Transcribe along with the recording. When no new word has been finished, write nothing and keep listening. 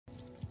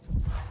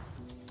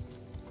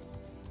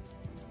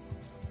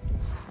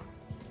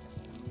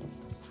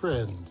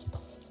friend.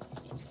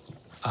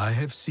 I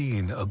have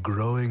seen a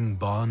growing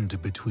bond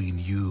between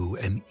you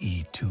and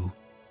Estu.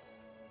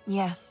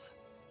 Yes.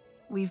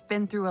 We've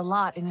been through a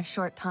lot in a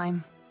short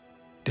time.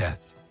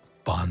 Death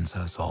bonds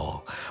us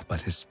all,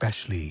 but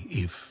especially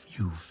if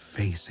you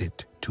face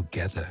it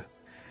together.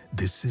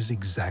 This is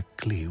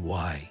exactly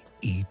why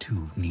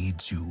Estu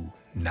needs you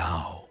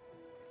now.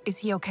 Is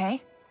he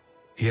okay?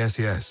 Yes,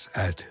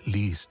 at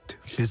least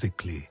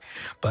physically.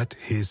 But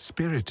his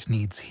spirit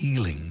needs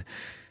healing.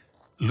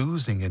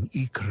 Losing an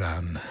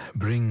Ikran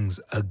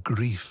brings a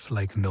grief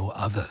like no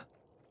other.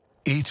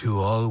 Estu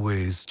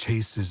always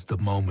chases the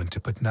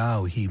moment, but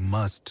now he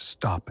must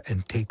stop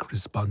and take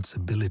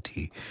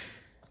responsibility.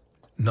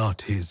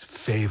 Not his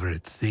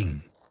favorite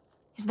thing.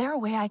 Is there a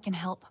way I can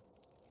help?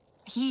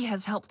 He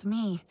has helped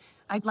me.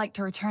 I'd like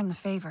to return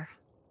the favor.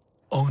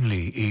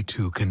 Only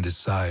Estu can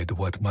decide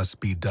what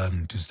must be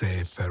done to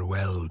say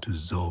farewell to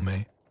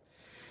Zomey.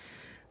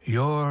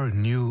 Your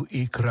new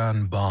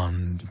Ikran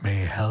bond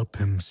may help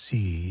him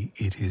see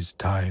it is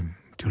time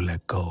to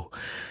let go.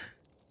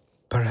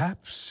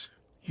 Perhaps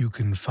you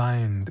can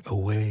find a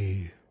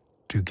way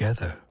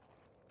together.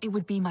 It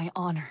would be my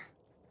honor.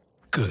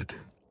 Good.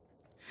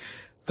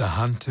 The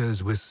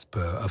hunters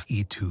whisper of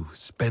Estu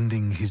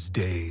spending his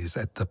days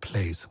at the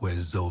place where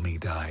Zomey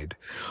died.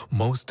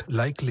 Most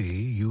likely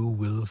you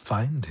will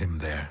find him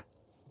there.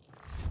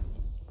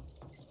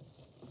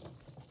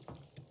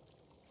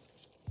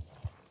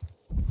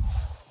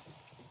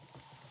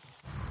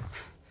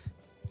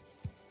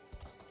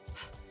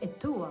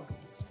 Estu.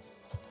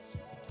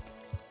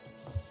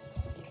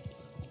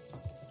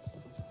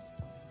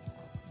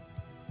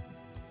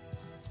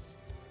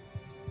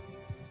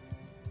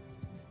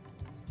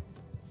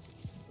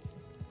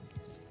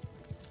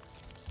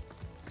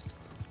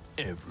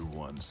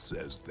 Everyone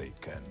says they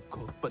can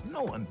cook, but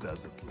no one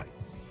does it like me.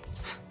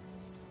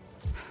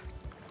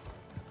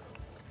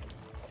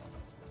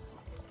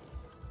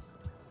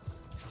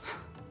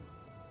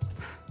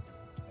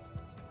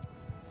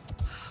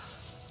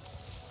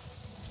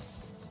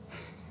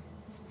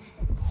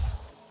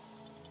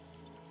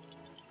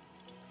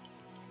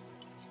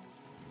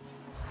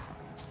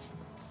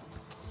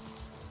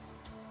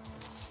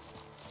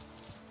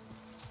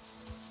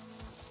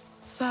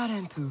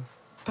 Sarentu,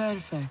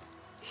 perfect.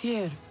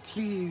 Here,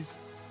 please.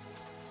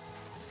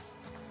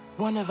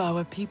 One of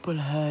our people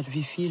heard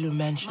Vifilu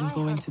mention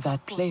going to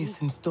that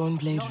place in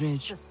Stoneblade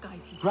Ridge,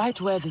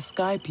 right where the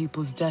Sky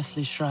People's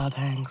deathly shroud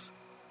hangs.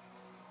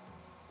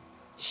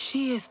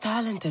 She is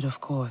talented,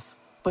 of course,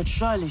 but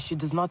surely she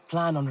does not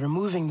plan on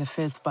removing the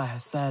filth by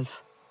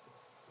herself.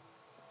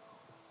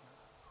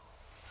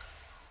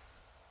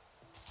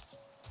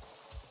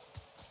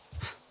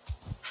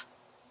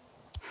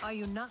 Are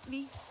you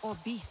Na'vi or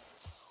beast?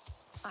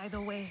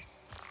 Either way,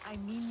 I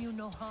mean you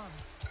no harm.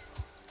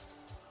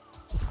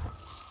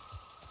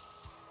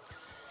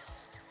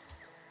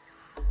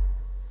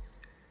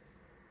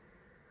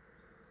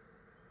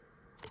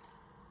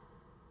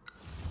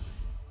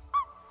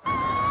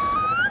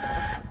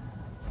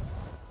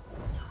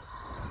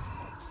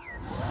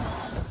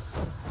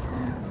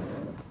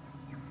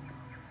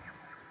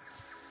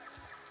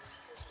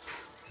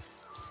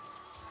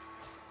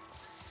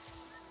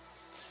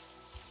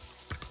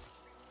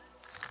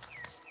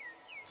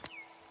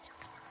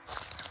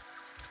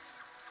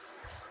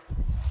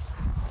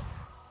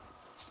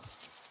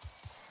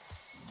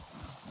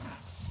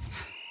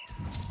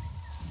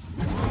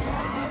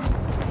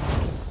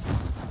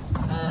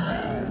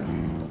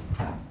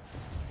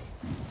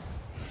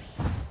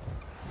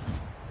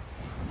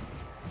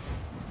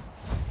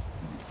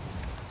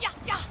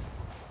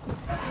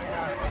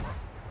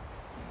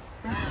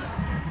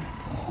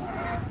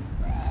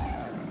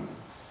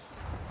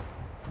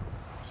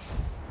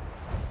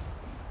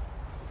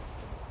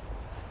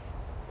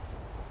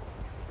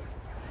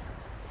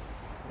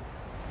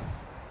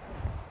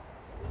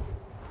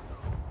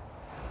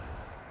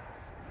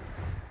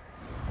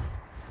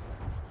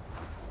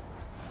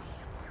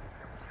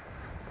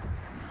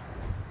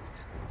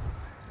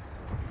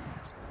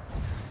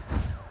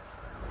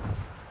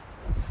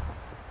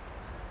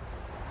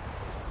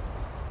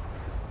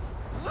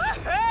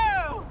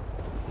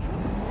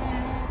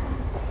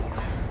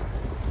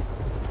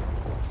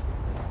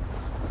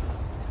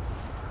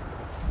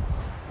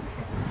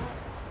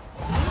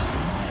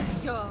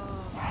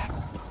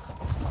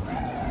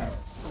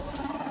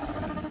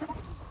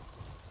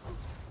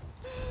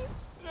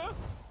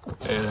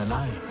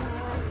 Elanai,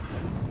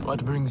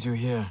 what brings you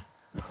here?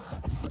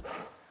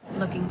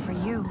 Looking for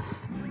you.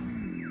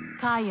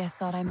 Kaya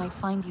thought I might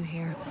find you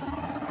here.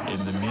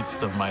 In the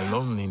midst of my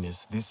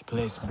loneliness, this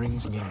place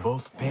brings me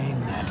both pain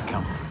and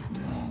comfort.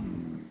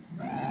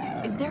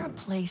 Is there a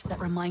place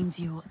that reminds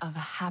you of a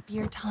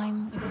happier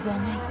time with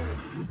Zomey?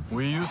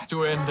 We used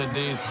to end the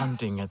day's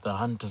hunting at the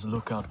Hunter's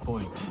Lookout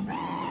Point.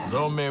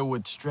 Zomey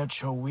would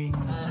stretch her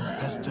wings and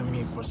pester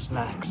me for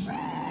snacks.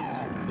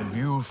 The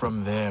view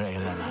from there,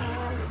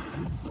 Elanai.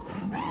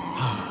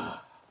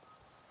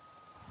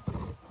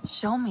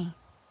 Show me.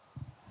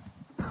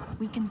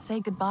 We can say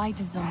goodbye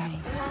to Zomey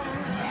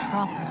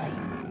properly.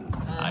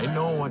 I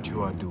know what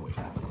you are doing,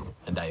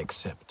 and I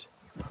accept.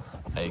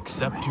 I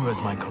accept you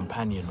as my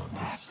companion on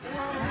this.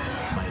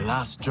 My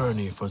last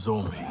journey for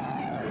Zomey.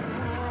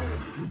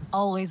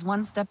 Always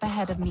one step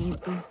ahead of me,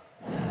 Boo.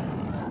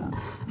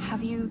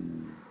 Have you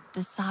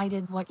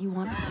decided what you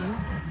want to do?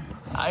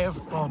 I have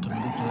thought of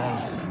little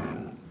else.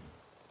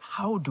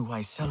 How do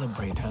I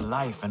celebrate her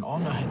life and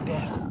honor her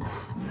death?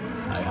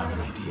 I have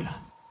an idea.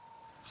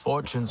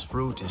 Fortune's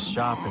fruit is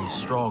sharp and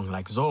strong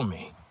like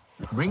Zomey.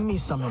 Bring me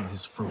some of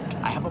this fruit.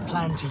 I have a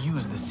plan to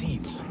use the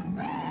seeds.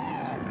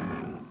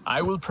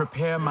 I will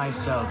prepare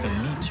myself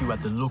and meet you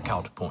at the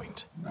lookout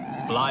point.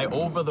 Fly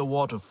over the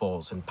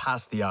waterfalls and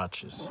past the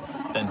arches.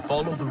 Then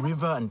follow the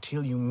river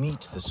until you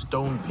meet the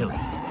stone pillar.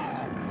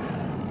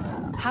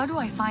 How do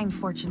I find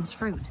Fortune's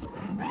fruit?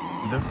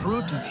 The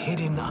fruit is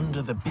hidden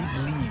under the big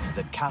leaves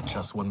that catch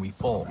us when we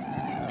fall.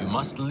 You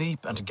must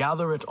leap and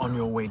gather it on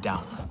your way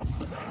down.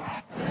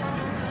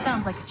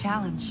 Sounds like a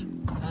challenge.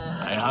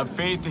 I have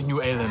faith in you,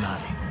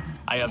 Elenai.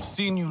 I have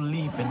seen you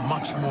leap and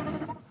much more.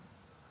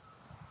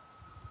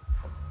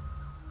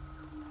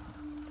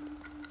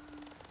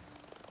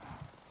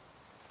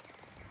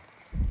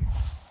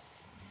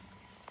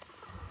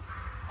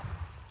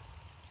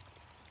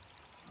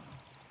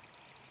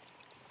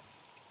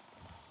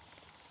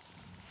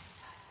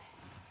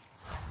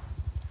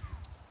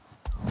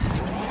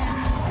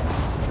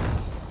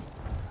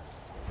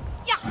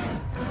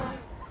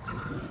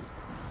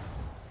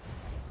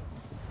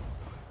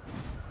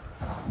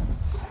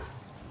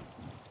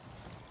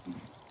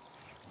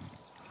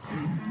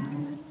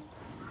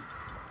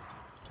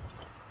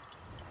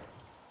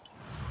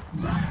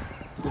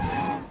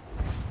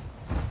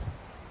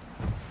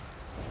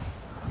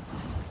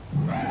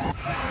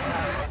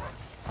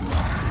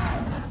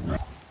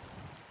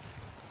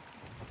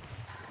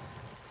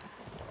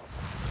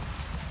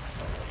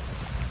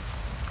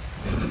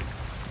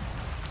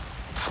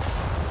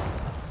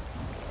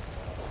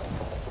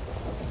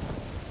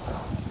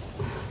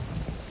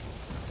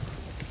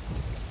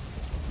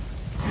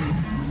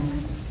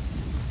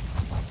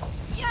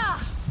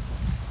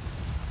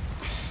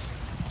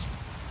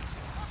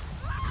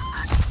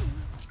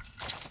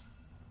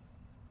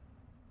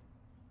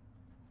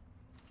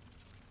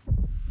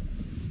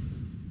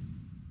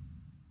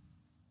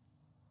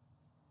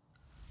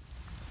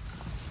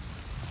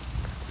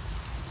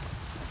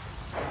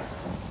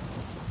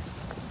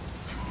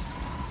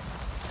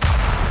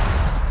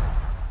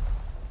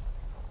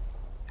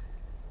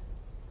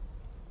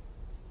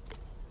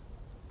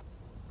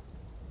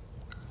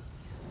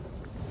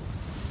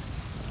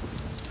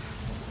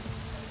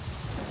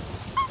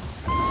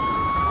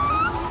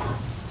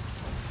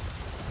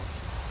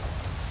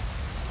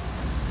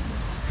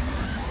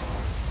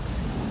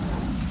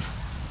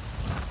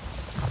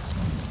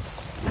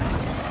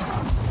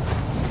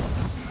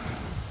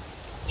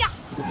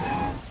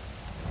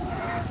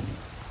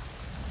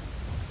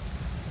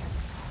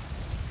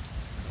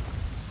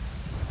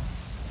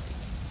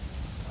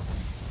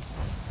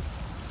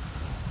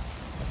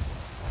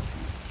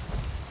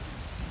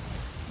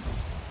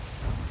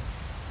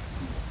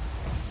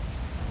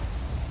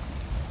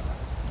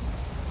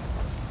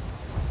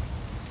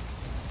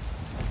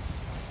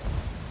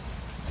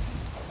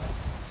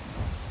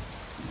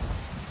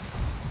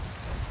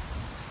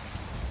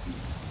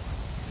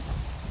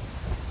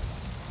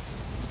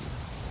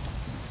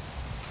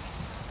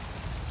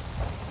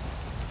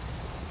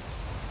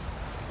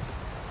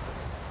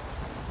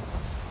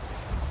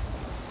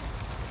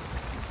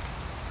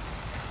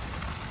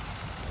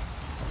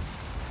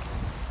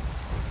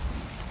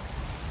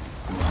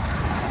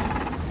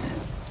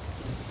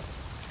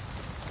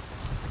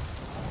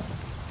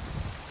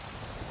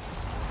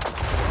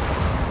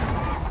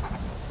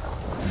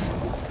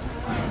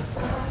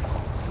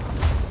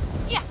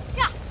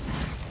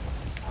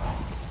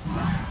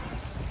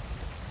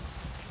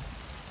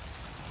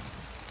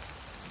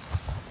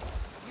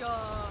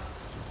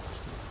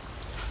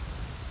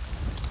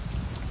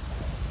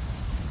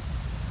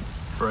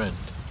 Friend,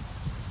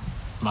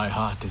 my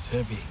heart is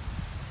heavy,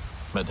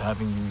 but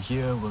having you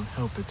here will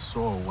help it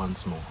soar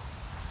once more.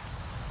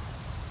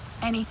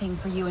 Anything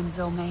for you and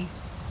Zomey.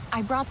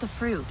 I brought the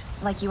fruit,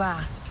 like you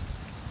asked.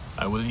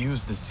 I will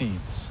use the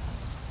seeds.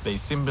 They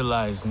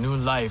symbolize new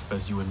life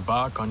as you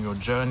embark on your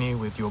journey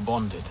with your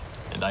bonded,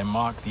 and I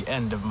mark the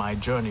end of my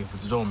journey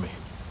with Zomey.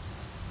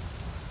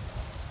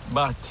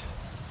 But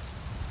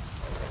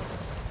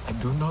I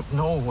do not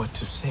know what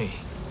to say.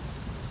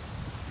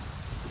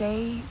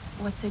 Say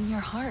what's in your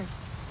heart.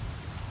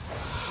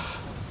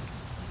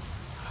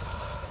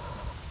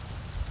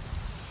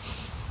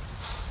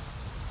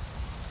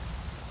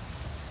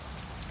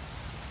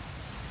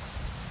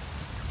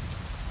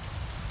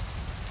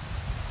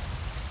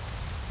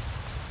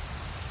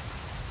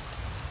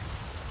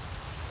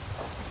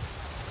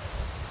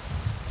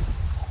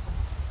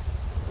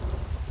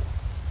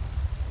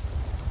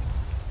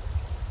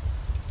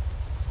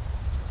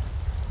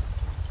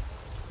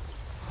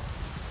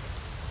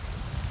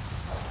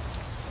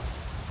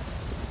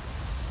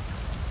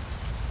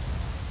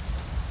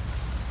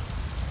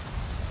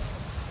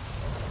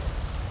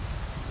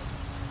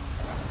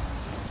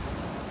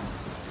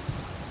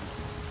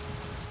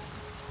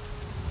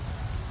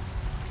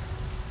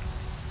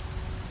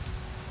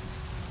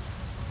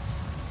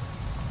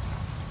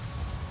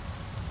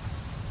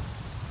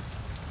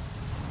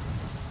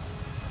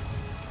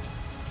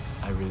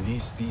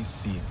 release these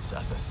seeds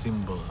as a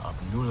symbol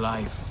of new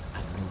life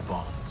and new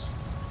bonds.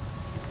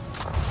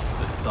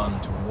 The sun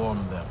to warm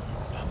them,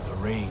 and the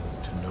rain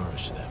to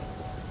nourish them.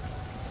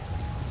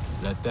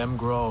 Let them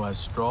grow as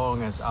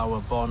strong as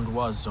our bond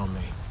was,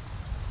 Zomey.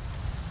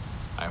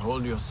 I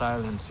hold your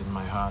silence in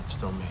my heart,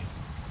 Zomey.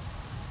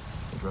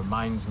 It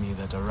reminds me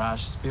that a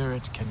rash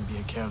spirit can be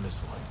a careless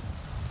one.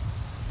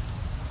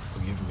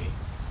 Forgive me.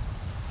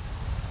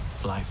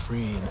 Fly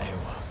free in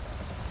Ewa.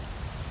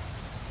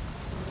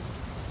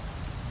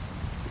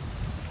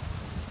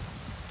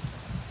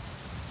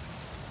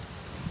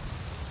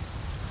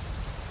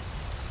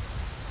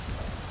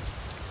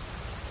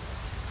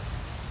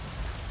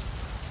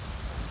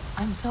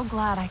 I'm so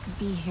glad I could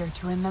be here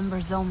to remember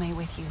Zomey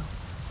with you.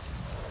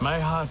 My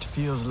heart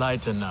feels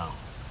lighter now,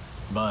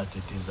 but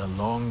it is a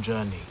long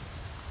journey.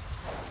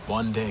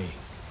 One day,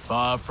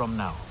 far from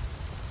now,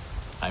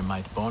 I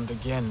might bond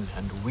again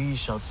and we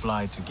shall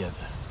fly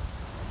together.